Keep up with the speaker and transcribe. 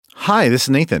Hi, this is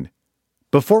Nathan.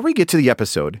 Before we get to the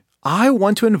episode, I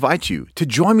want to invite you to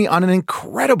join me on an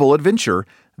incredible adventure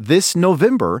this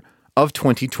November of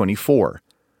 2024.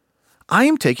 I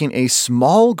am taking a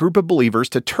small group of believers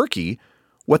to Turkey,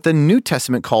 what the New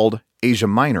Testament called Asia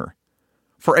Minor,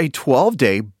 for a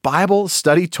 12-day Bible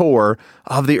study tour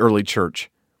of the early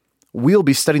church. We'll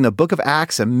be studying the book of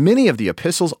Acts and many of the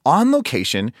epistles on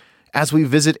location as we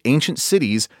visit ancient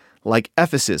cities like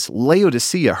Ephesus,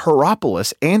 Laodicea,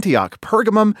 Hierapolis, Antioch,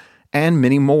 Pergamum, and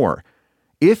many more.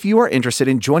 If you are interested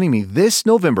in joining me this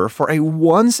November for a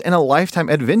once-in-a-lifetime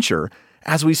adventure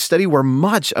as we study where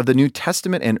much of the New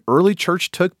Testament and early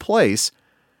church took place,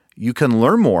 you can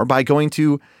learn more by going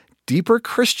to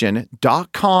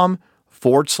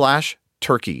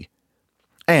deeperchristian.com/Turkey.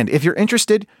 And if you're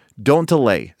interested, don't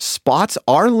delay. Spots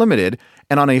are limited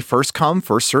and on a first-come,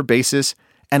 first-served basis,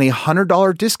 and a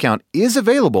 $100 discount is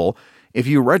available if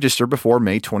you register before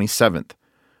May 27th.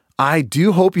 I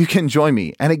do hope you can join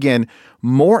me. And again,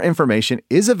 more information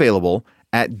is available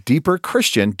at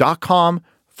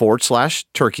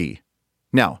deeperchristian.com/Turkey.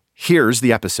 Now, here's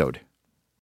the episode.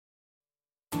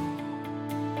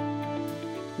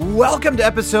 Welcome to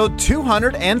episode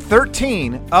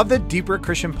 213 of the Deeper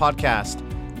Christian Podcast.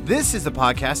 This is the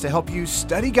podcast to help you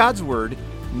study God's Word,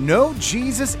 know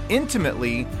Jesus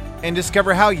intimately, and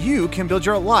discover how you can build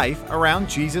your life around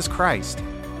Jesus Christ.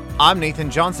 I'm Nathan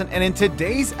Johnson, and in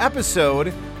today's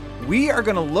episode, we are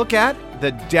going to look at the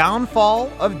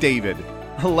downfall of David.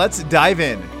 Let's dive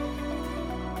in.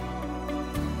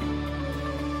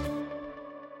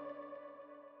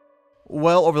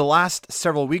 Well, over the last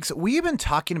several weeks, we've been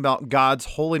talking about God's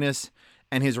holiness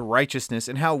and His righteousness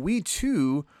and how we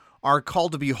too are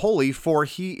called to be holy, for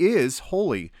He is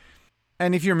holy.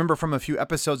 And if you remember from a few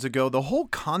episodes ago, the whole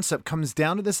concept comes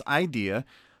down to this idea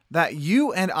that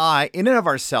you and I, in and of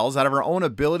ourselves, out of our own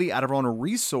ability, out of our own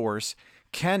resource,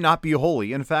 cannot be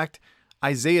holy. In fact,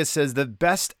 Isaiah says the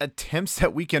best attempts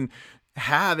that we can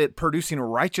have at producing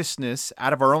righteousness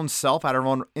out of our own self, out of our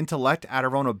own intellect, out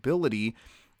of our own ability,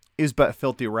 is but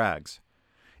filthy rags.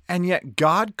 And yet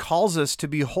God calls us to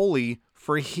be holy,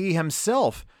 for He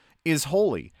Himself is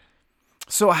holy.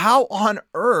 So how on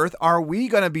earth are we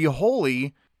going to be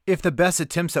holy if the best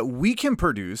attempts that we can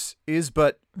produce is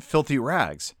but filthy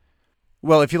rags?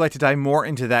 Well, if you'd like to dive more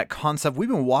into that concept, we've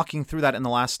been walking through that in the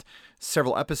last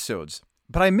several episodes.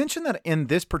 But I mentioned that in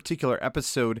this particular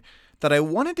episode that I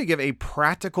wanted to give a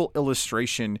practical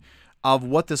illustration of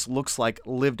what this looks like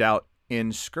lived out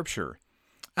in Scripture.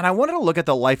 And I wanted to look at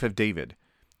the life of David.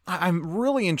 I'm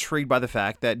really intrigued by the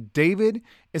fact that David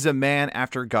is a man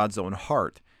after God's own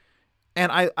heart. And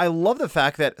I love the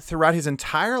fact that throughout his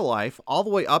entire life, all the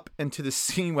way up into the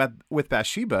scene with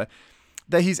Bathsheba,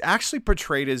 that he's actually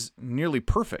portrayed as nearly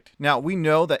perfect. Now, we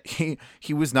know that he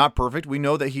was not perfect. We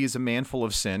know that he is a man full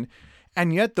of sin.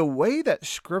 And yet the way that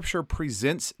Scripture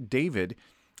presents David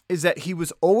is that he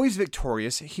was always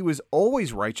victorious. He was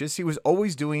always righteous. He was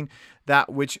always doing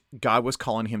that which God was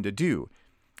calling him to do.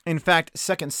 In fact,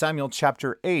 2 Samuel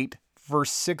chapter 8,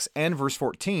 verse 6 and verse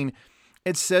 14,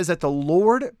 it says that the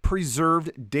Lord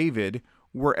preserved David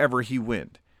wherever he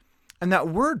went. And that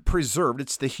word preserved,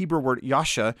 it's the Hebrew word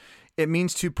yasha. It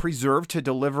means to preserve, to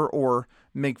deliver, or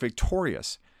make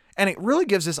victorious. And it really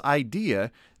gives this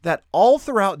idea that all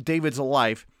throughout David's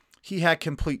life, he had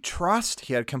complete trust,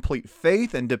 he had complete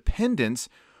faith and dependence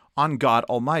on God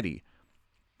Almighty.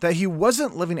 That he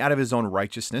wasn't living out of his own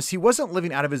righteousness, he wasn't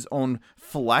living out of his own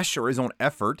flesh or his own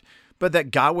effort, but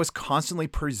that God was constantly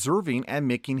preserving and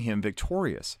making him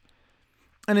victorious.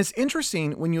 And it's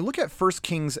interesting, when you look at 1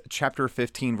 Kings chapter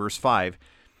 15, verse 5,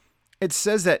 it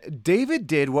says that David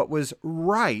did what was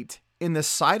right in the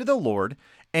sight of the Lord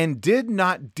and did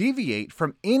not deviate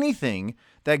from anything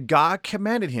that God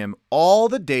commanded him all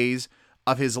the days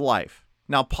of his life.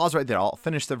 Now, pause right there. I'll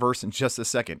finish the verse in just a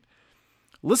second.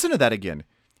 Listen to that again.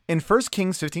 In 1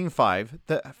 Kings 15:5,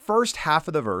 the first half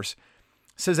of the verse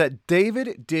says that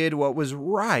David did what was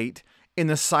right in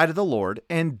the sight of the Lord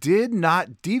and did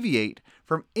not deviate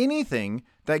from anything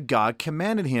that God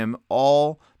commanded him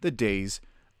all the days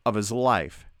of his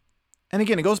life. And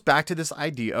again, it goes back to this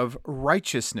idea of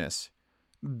righteousness.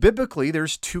 Biblically,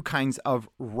 there's two kinds of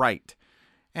right.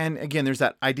 And again, there's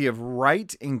that idea of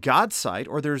right in God's sight,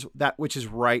 or there's that which is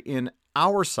right in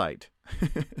our sight.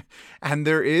 And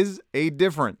there is a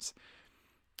difference.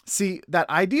 See, that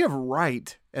idea of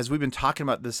right, as we've been talking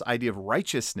about this idea of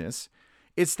righteousness,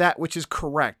 it's that which is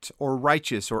correct or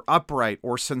righteous or upright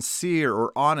or sincere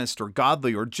or honest or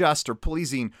godly or just or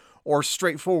pleasing or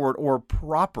straightforward or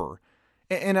proper.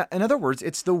 In other words,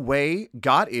 it's the way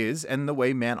God is and the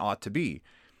way man ought to be.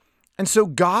 And so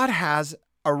God has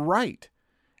a right.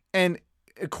 And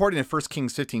according to 1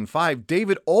 Kings 15:5,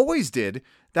 David always did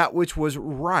that which was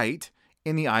right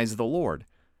in the eyes of the Lord.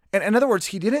 And in other words,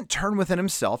 he didn't turn within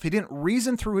himself. He didn't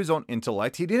reason through his own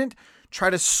intellect. He didn't try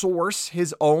to source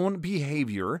his own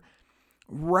behavior.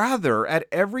 Rather, at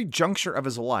every juncture of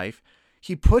his life,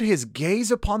 he put his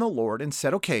gaze upon the Lord and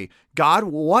said, okay, God,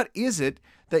 what is it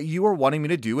that you are wanting me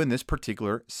to do in this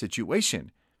particular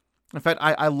situation? In fact,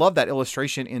 I love that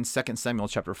illustration in 2 Samuel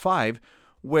chapter 5,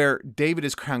 where David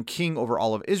is crowned king over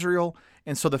all of Israel,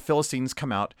 and so the Philistines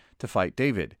come out to fight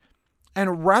David.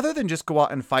 And rather than just go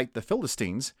out and fight the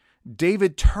Philistines,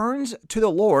 David turns to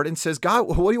the Lord and says, God,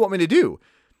 what do you want me to do?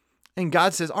 And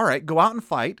God says, all right, go out and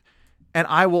fight, and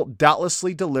I will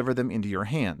doubtlessly deliver them into your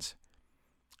hands.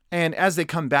 And as they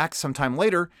come back sometime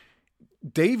later,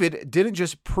 David didn't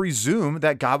just presume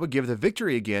that God would give the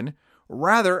victory again.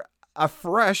 Rather,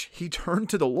 afresh, he turned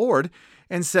to the Lord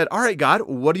and said, all right, God,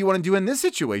 what do you want to do in this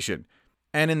situation?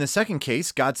 And in the second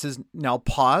case, God says, now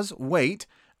pause, wait,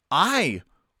 I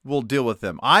will deal with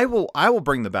them. I will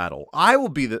bring the battle. I will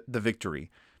be the victory.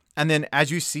 And then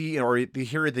as you see, or you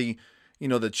hear the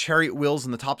chariot wheels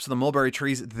and the tops of the mulberry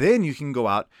trees, then you can go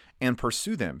out and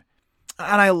pursue them.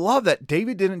 And I love that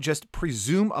David didn't just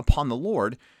presume upon the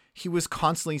Lord. He was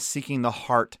constantly seeking the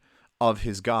heart of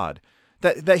his God.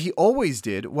 That he always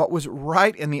did what was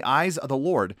right in the eyes of the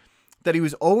Lord. That he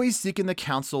was always seeking the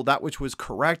counsel, that which was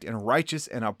correct and righteous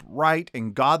and upright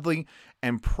and godly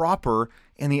and proper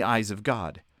in the eyes of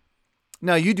God.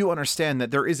 Now, you do understand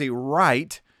that there is a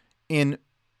right in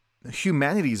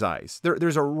humanity's eyes.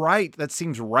 There's a right that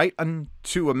seems right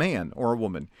unto a man or a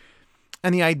woman.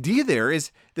 And the idea there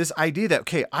is this idea that,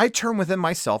 okay, I turn within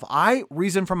myself. I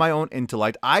reason from my own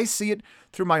intellect. I see it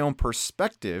through my own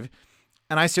perspective.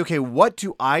 And I say, okay, what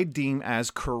do I deem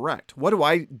as correct? What do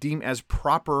I deem as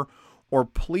proper or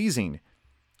pleasing?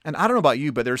 And I don't know about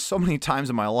you, but there's so many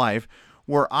times in my life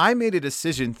where I made a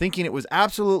decision thinking it was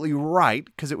absolutely right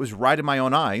because it was right in my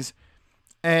own eyes.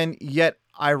 And yet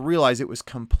I realized it was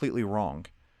completely wrong.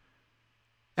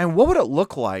 And what would it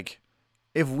look like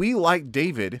if we, like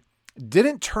David,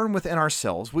 didn't turn within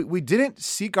ourselves? We didn't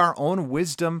seek our own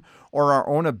wisdom or our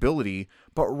own ability,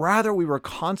 but rather we were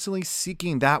constantly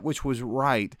seeking that which was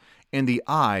right in the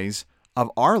eyes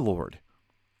of our Lord.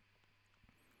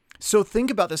 So think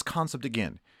about this concept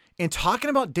again. In talking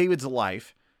about David's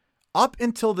life, up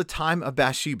until the time of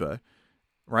Bathsheba,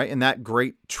 right, in that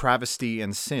great travesty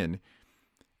and sin,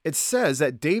 it says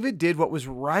that David did what was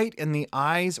right in the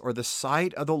eyes or the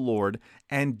sight of the Lord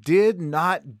and did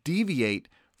not deviate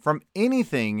from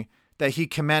anything that he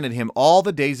commanded him all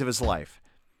the days of his life.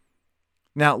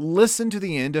 Now, listen to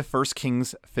the end of 1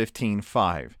 Kings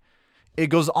 15:5. It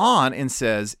goes on and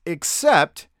says,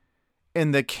 except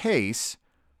in the case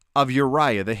of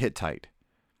Uriah the Hittite.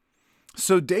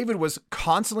 So David was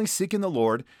constantly seeking the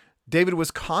Lord. David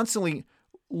was constantly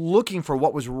looking for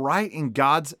what was right in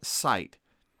God's sight.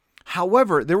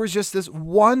 However, there was just this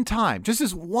one time, just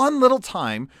this one little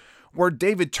time where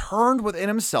David turned within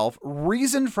himself,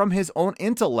 reasoned from his own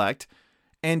intellect,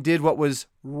 and did what was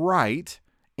right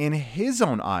in his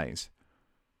own eyes.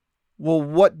 Well,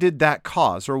 what did that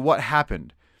cause, or what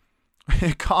happened?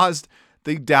 It caused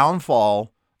the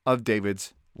downfall of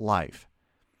David's life.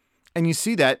 And you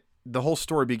see that the whole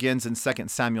story begins in 2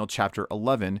 Samuel chapter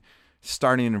 11,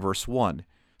 starting in verse 1.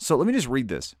 So let me just read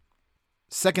this.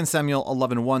 2 Samuel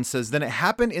 11:1 says, Then it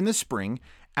happened in the spring,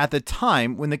 at the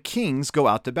time when the kings go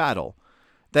out to battle,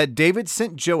 that David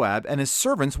sent Joab and his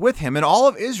servants with him and all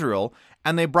of Israel,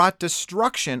 and they brought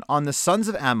destruction on the sons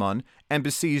of Ammon and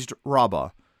besieged Rabbah.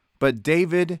 But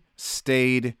David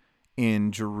stayed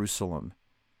in Jerusalem.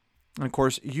 And of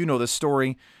course, you know the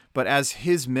story, but as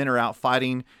his men are out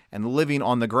fighting and living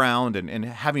on the ground and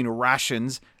having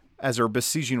rations as they're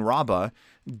besieging Rabbah,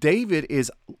 David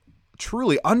is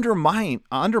truly undermining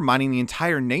the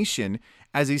entire nation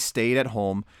as he stayed at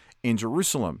home in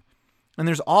Jerusalem. And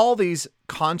there's all these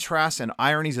contrasts and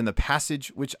ironies in the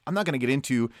passage, which I'm not going to get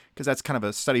into because that's kind of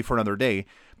a study for another day.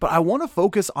 But I want to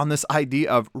focus on this idea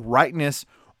of rightness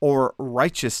or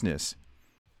righteousness.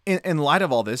 In light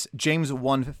of all this, James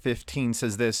 1:15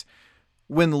 says this,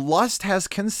 When lust has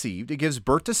conceived, it gives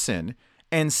birth to sin,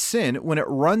 and sin, when it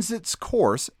runs its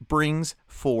course, brings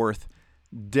forth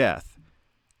death.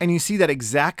 And you see that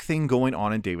exact thing going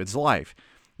on in David's life.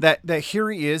 That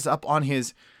here he is up on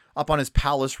his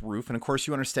palace roof. And of course,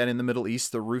 you understand in the Middle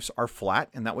East, the roofs are flat.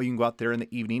 And that way you can go out there in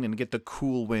the evening and get the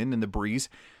cool wind and the breeze.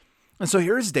 And so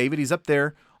here's David. He's up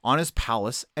there on his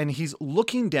palace and he's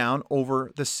looking down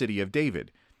over the city of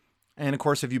David. And of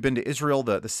course, if you've been to Israel,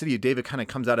 the city of David kind of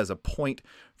comes out as a point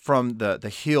from the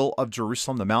hill of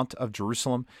Jerusalem, the Mount of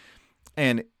Jerusalem.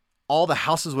 And all the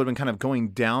houses would have been kind of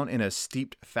going down in a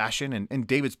steep fashion. And in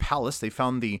David's palace, they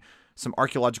found some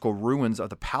archaeological ruins of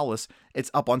the palace. It's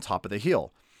up on top of the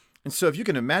hill. And so if you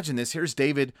can imagine this, here's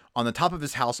David on the top of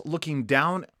his house looking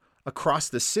down across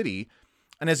the city.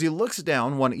 And as he looks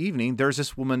down one evening, there's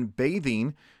this woman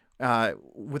bathing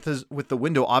with the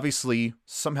window obviously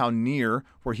somehow near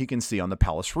where he can see on the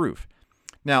palace roof.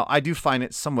 Now, I do find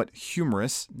it somewhat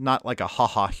humorous, not like a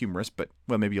ha-ha humorous, but,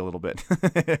 well, maybe a little bit.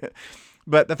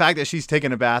 But the fact that she's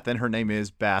taking a bath and her name is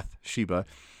Bathsheba.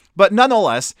 But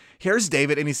nonetheless, here's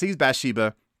David and he sees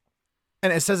Bathsheba.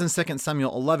 And it says in 2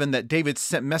 Samuel 11 that David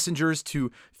sent messengers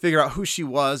to figure out who she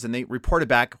was. And they reported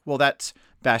back, well, that's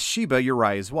Bathsheba,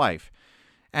 Uriah's wife.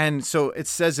 And so it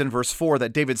says in verse 4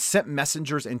 that David sent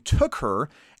messengers and took her,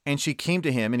 and she came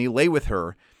to him and he lay with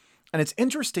her. And it's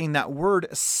interesting that word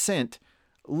sent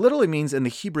literally means in the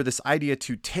Hebrew this idea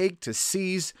to take, to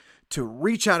seize, to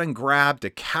reach out and grab, to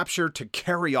capture, to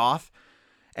carry off.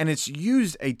 And it's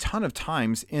used a ton of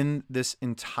times in this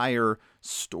entire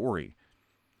story.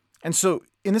 And so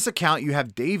in this account, you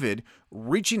have David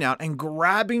reaching out and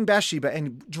grabbing Bathsheba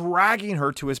and dragging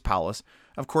her to his palace.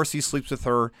 Of course, he sleeps with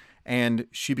her and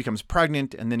she becomes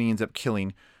pregnant, and then he ends up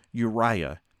killing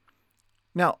Uriah.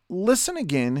 Now, listen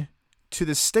again to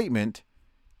this statement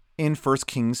in 1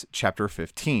 Kings chapter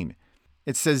 15.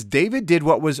 It says, David did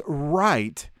what was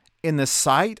right in the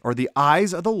sight or the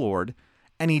eyes of the Lord,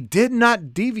 and he did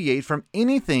not deviate from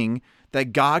anything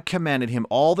that God commanded him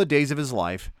all the days of his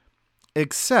life,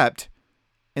 except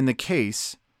in the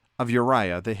case of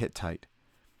Uriah the Hittite.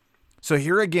 So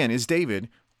here again is David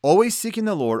always seeking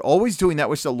the Lord, always doing that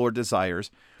which the Lord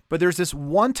desires. But there's this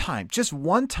one time, just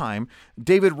one time,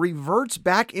 David reverts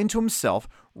back into himself,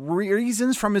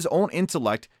 reasons from his own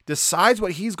intellect, decides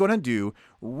what he's going to do,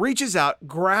 reaches out,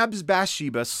 grabs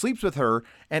Bathsheba, sleeps with her,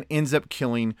 and ends up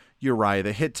killing Uriah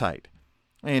the Hittite.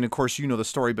 And of course, you know the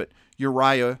story, but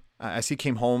Uriah, as he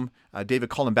came home, David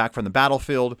called him back from the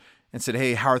battlefield and said,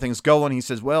 hey, how are things going? He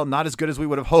says, well, not as good as we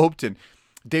would have hoped. And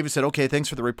David said, okay, thanks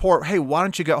for the report. Hey, why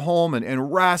don't you get home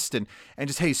and rest and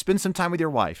just, hey, spend some time with your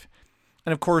wife.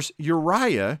 And of course,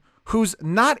 Uriah, who's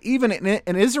not even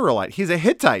an Israelite, he's a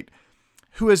Hittite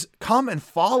who has come and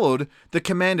followed the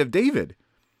command of David.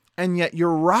 And yet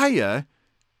Uriah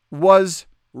was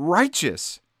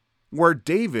righteous where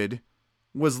David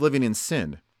was living in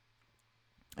sin.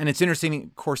 And it's interesting,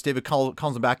 of course, David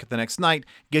calls him back the next night,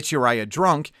 gets Uriah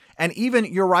drunk, and even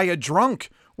Uriah drunk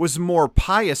was more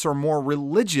pious or more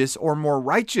religious or more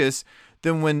righteous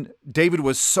than when David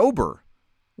was sober,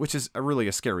 which is really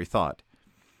a scary thought.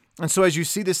 And so as you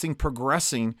see this thing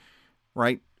progressing,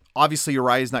 right, obviously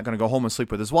Uriah is not going to go home and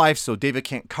sleep with his wife, so David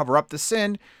can't cover up the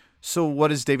sin. So what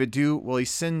does David do? Well, he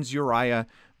sends Uriah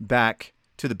back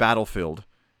to the battlefield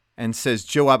and says,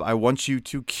 Joab, I want you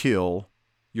to kill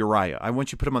Uriah. I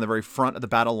want you to put him on the very front of the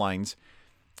battle lines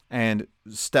and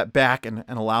step back and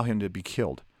allow him to be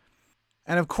killed.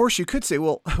 And of course you could say,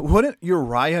 well, wouldn't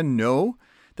Uriah know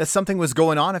that something was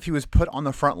going on if he was put on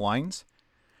the front lines?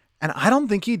 And I don't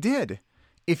think he did,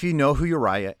 if you know who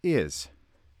Uriah is.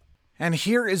 And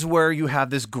here is where you have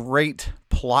this great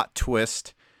plot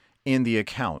twist in the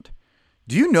account.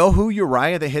 Do you know who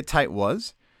Uriah the Hittite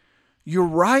was?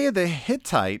 Uriah the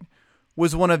Hittite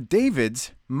was one of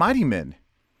David's mighty men.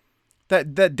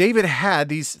 That David had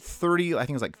these 30, I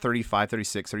think it was like 35,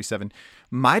 36, 37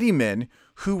 mighty men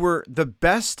who were the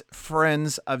best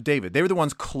friends of David. They were the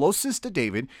ones closest to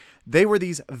David. They were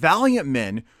these valiant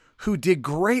men who did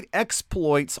great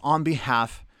exploits on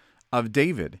behalf of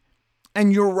David.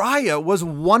 And Uriah was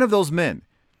one of those men.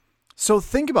 So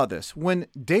think about this. When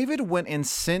David went and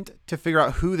sent to figure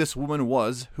out who this woman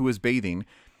was who was bathing,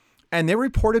 and they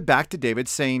reported back to David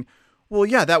saying, well,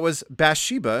 yeah, that was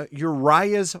Bathsheba,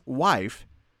 Uriah's wife.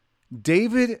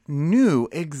 David knew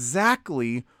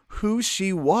exactly who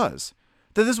she was.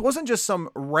 That this wasn't just some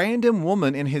random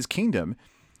woman in his kingdom.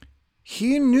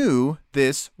 He knew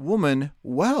this woman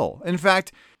well. In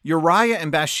fact, Uriah and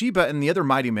Bathsheba and the other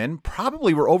mighty men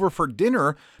probably were over for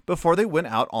dinner before they went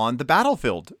out on the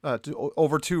battlefield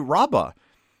over to Rabbah.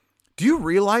 Do you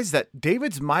realize that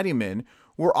David's mighty men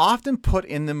were often put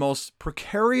in the most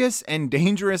precarious and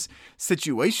dangerous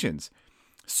situations?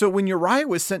 So when Uriah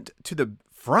was sent to the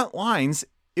front lines,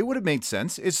 it would have made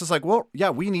sense. It's just like, well,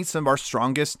 yeah, we need some of our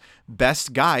strongest,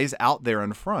 best guys out there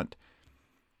in front.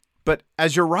 But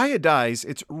as Uriah dies,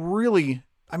 it's really,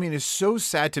 it's so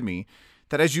sad to me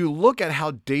that as you look at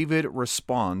how David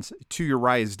responds to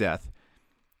Uriah's death,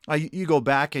 you go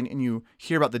back and you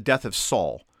hear about the death of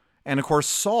Saul. And of course,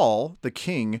 Saul, the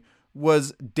king,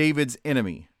 was David's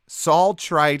enemy. Saul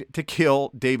tried to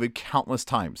kill David countless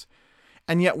times.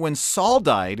 And yet when Saul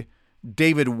died,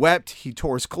 David wept, he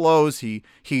tore his clothes,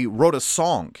 he wrote a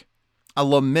song, a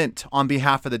lament on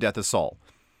behalf of the death of Saul.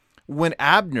 When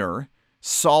Abner,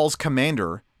 Saul's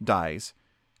commander, dies,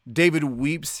 David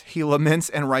weeps, he laments,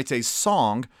 and writes a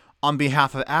song on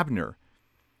behalf of Abner.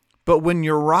 But when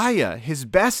Uriah, his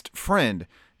best friend,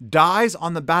 dies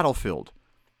on the battlefield,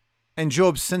 and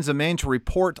Joab sends a man to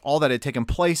report all that had taken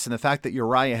place and the fact that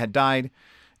Uriah had died,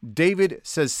 David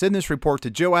says, send this report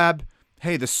to Joab.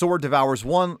 Hey, the sword devours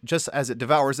one just as it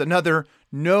devours another.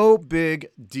 No big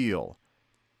deal.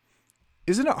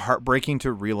 Isn't it heartbreaking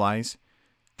to realize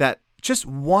that just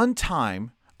one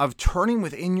time of turning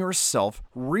within yourself,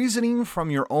 reasoning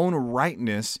from your own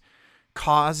rightness,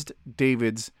 caused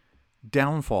David's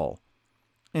downfall?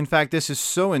 In fact, this is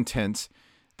so intense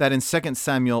that in 2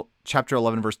 Samuel chapter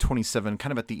 11, verse 27,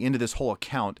 kind of at the end of this whole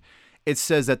account, it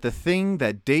says that the thing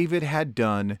that David had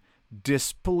done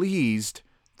displeased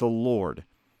the Lord.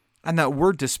 And that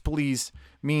word displeased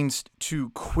means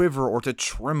to quiver or to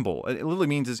tremble. It literally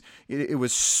means it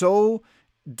was so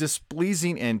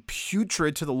displeasing and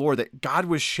putrid to the Lord that God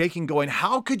was shaking, going,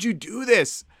 how could you do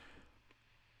this?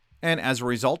 And as a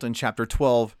result, in chapter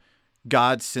 12,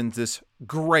 God sends this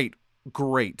great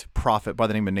prophet by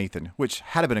the name of Nathan, which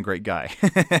had been a great guy,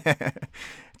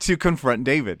 to confront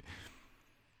David.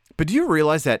 But do you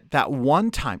realize that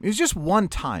one time, it was just one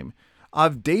time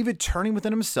of David turning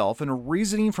within himself and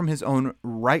reasoning from his own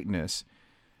rightness,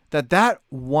 that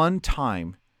one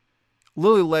time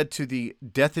literally led to the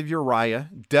death of Uriah,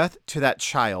 death to that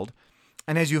child.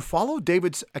 And as you follow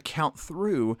David's account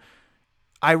through,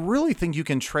 I really think you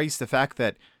can trace the fact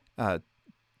that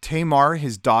Tamar,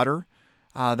 his daughter,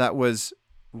 that was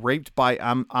raped by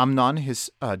Amnon,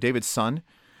 David's son,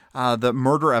 the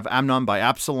murder of Amnon by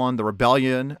Absalom, the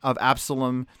rebellion of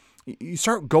Absalom. You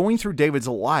start going through David's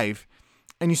life,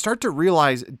 and you start to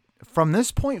realize from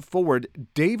this point forward,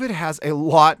 David has a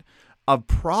lot of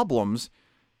problems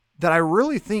that I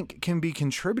really think can be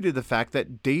contributed to the fact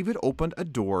that David opened a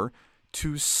door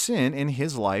to sin in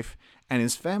his life and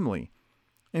his family.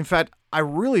 In fact, I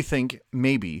really think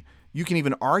maybe you can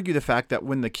even argue the fact that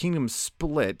when the kingdom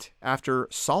split after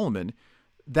Solomon,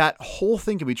 that whole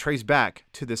thing can be traced back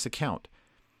to this account.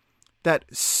 That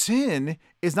sin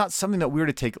is not something that we're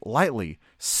to take lightly.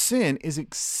 Sin is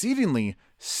exceedingly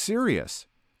serious.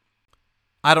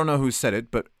 I don't know who said it,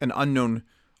 but an unknown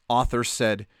author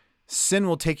said, sin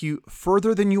will take you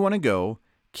further than you want to go,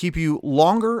 keep you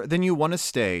longer than you want to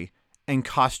stay, and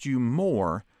cost you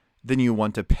more than you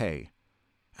want to pay.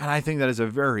 And I think that is a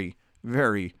very,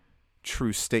 very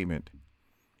true statement.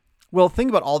 Well, think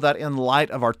about all that in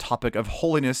light of our topic of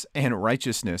holiness and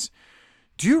righteousness.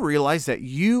 Do you realize that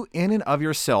you in and of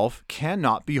yourself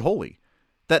cannot be holy?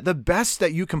 That the best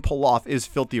that you can pull off is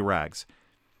filthy rags.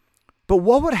 But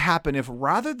what would happen if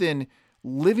rather than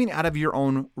living out of your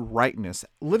own rightness,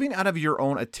 living out of your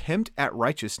own attempt at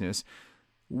righteousness,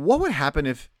 what would happen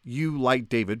if you, like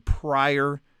David,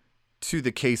 prior to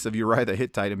the case of Uriah the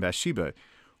Hittite and Bathsheba,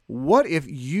 what if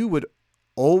you would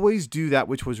always do that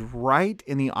which was right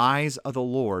in the eyes of the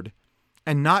Lord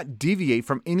and not deviate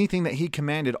from anything that he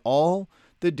commanded all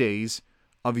the days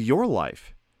of your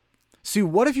life? See,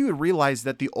 what if you would realize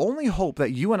that the only hope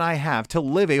that you and I have to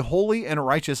live a holy and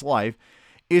righteous life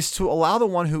is to allow the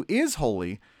one who is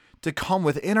holy to come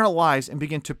within our lives and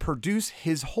begin to produce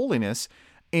his holiness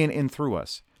in and through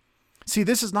us. See,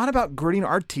 this is not about gritting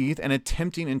our teeth and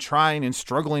attempting and trying and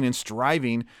struggling and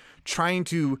striving, trying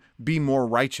to be more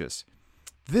righteous.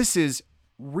 This is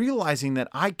realizing that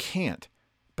I can't,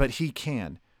 but he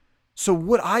can. So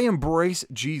would I embrace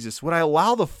Jesus? Would I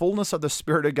allow the fullness of the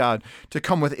Spirit of God to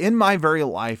come within my very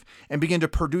life and begin to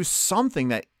produce something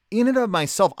that in and of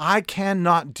myself I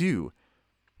cannot do?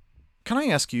 Can I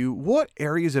ask you, what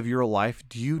areas of your life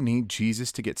do you need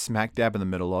Jesus to get smack dab in the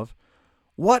middle of?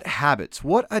 What habits,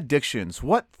 what addictions,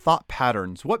 what thought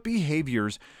patterns, what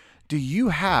behaviors do you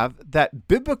have that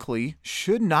biblically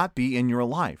should not be in your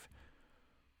life?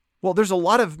 Well, there's a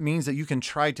lot of means that you can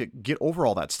try to get over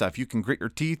all that stuff. You can grit your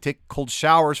teeth, take cold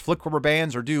showers, flick rubber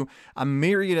bands, or do a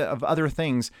myriad of other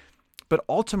things. But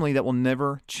ultimately, that will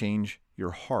never change your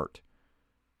heart.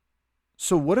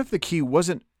 So what if the key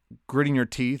wasn't gritting your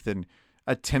teeth and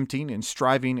attempting and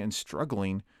striving and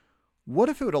struggling? What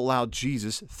if it would allow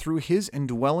Jesus, through his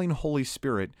indwelling Holy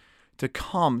Spirit, to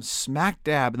come smack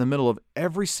dab in the middle of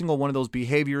every single one of those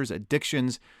behaviors,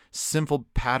 addictions, sinful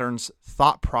patterns,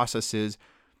 thought processes,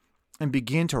 and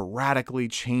begin to radically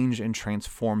change and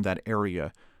transform that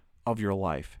area of your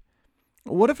life?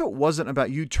 What if it wasn't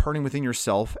about you turning within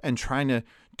yourself and trying to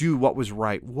do what was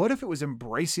right? What if it was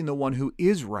embracing the one who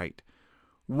is right?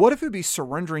 What if it would be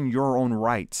surrendering your own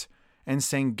rights and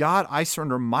saying, God, I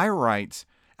surrender my rights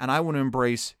and I want to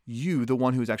embrace you, the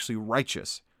one who is actually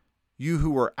righteous, you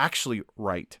who are actually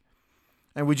right.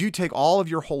 And would you take all of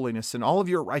your holiness and all of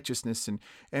your righteousness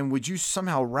and would you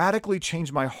somehow radically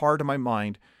change my heart and my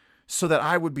mind so that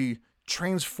I would be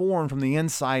transformed from the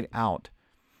inside out?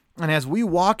 And as we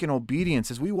walk in obedience,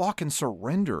 as we walk in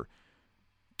surrender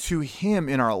to Him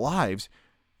in our lives,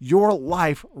 your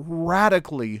life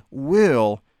radically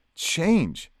will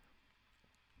change.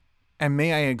 And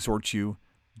may I exhort you,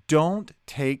 don't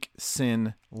take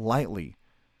sin lightly.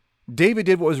 David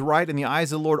did what was right in the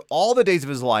eyes of the Lord all the days of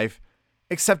his life,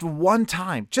 except one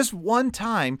time, just one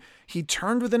time, he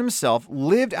turned within himself,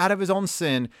 lived out of his own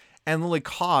sin, and literally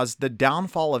caused the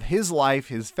downfall of his life,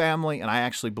 his family, and I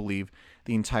actually believe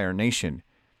the entire nation.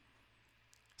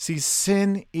 See,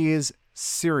 sin is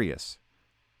serious.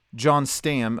 John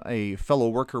Stam, a fellow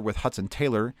worker with Hudson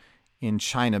Taylor in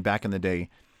China back in the day,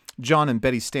 John and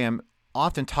Betty Stam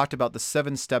often talked about the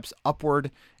 7 steps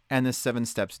upward and the 7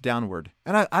 steps downward.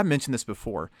 And I've mentioned this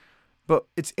before, but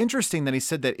it's interesting that he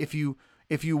said that if you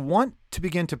want to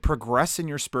begin to progress in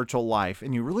your spiritual life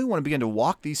and you really want to begin to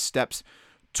walk these steps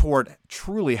toward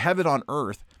truly heaven on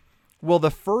earth, well, the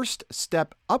first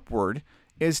step upward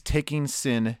is taking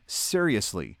sin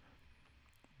seriously.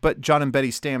 But John and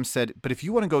Betty Stam said, but if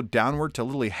you want to go downward to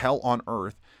literally hell on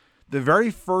earth, the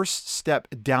very first step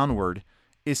downward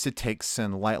is to take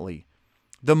sin lightly.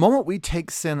 The moment we take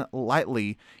sin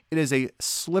lightly, it is a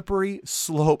slippery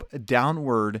slope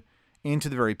downward into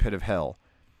the very pit of hell.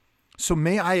 So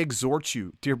may I exhort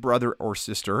you, dear brother or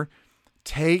sister,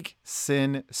 take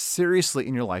sin seriously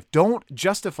in your life. Don't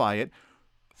justify it.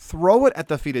 Throw it at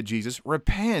the feet of Jesus.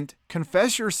 Repent,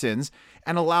 confess your sins,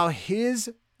 and allow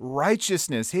His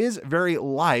righteousness, His very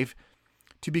life,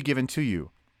 to be given to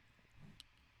you.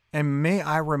 And may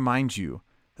I remind you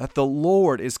that the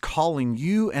Lord is calling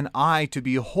you and I to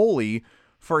be holy,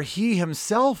 for He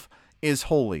Himself is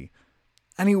holy.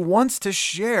 And He wants to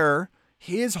share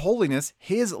His holiness,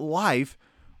 His life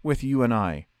with you and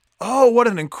I. Oh, what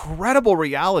an incredible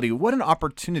reality. What an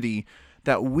opportunity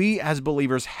that we as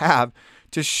believers have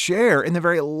to share in the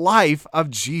very life of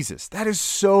Jesus. That is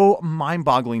so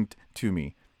mind-boggling to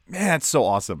me. Man, it's so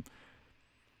awesome.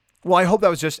 Well, I hope that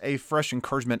was just a fresh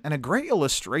encouragement and a great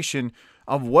illustration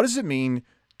of what does it mean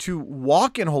to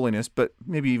walk in holiness, but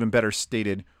maybe even better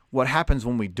stated, what happens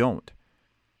when we don't.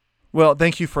 Well,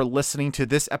 thank you for listening to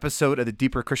this episode of the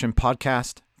Deeper Christian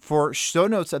Podcast. For show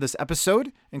notes of this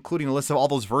episode, including a list of all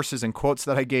those verses and quotes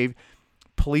that I gave,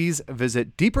 please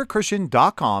visit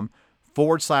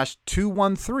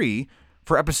deeperchristian.com/213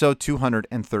 for episode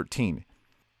 213.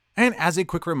 And as a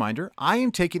quick reminder, I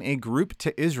am taking a group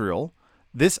to Israel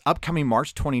this upcoming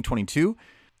March 2022,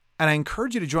 and I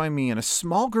encourage you to join me in a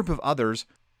small group of others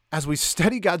as we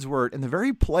study God's Word in the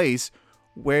very place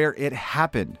where it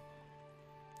happened.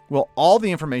 Well, all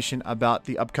the information about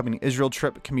the upcoming Israel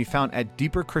trip can be found at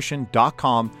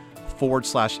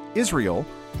deeperchristian.com/Israel,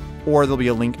 or there'll be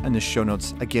a link in the show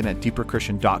notes again at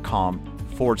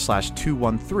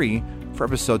deeperchristian.com/213 for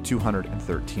episode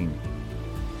 213.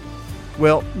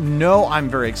 Well, know I'm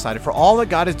very excited for all that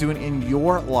God is doing in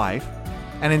your life.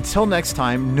 And until next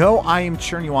time, know I am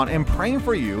cheering you on and praying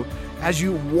for you as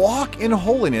you walk in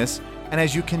holiness and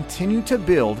as you continue to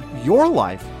build your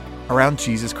life around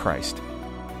Jesus Christ.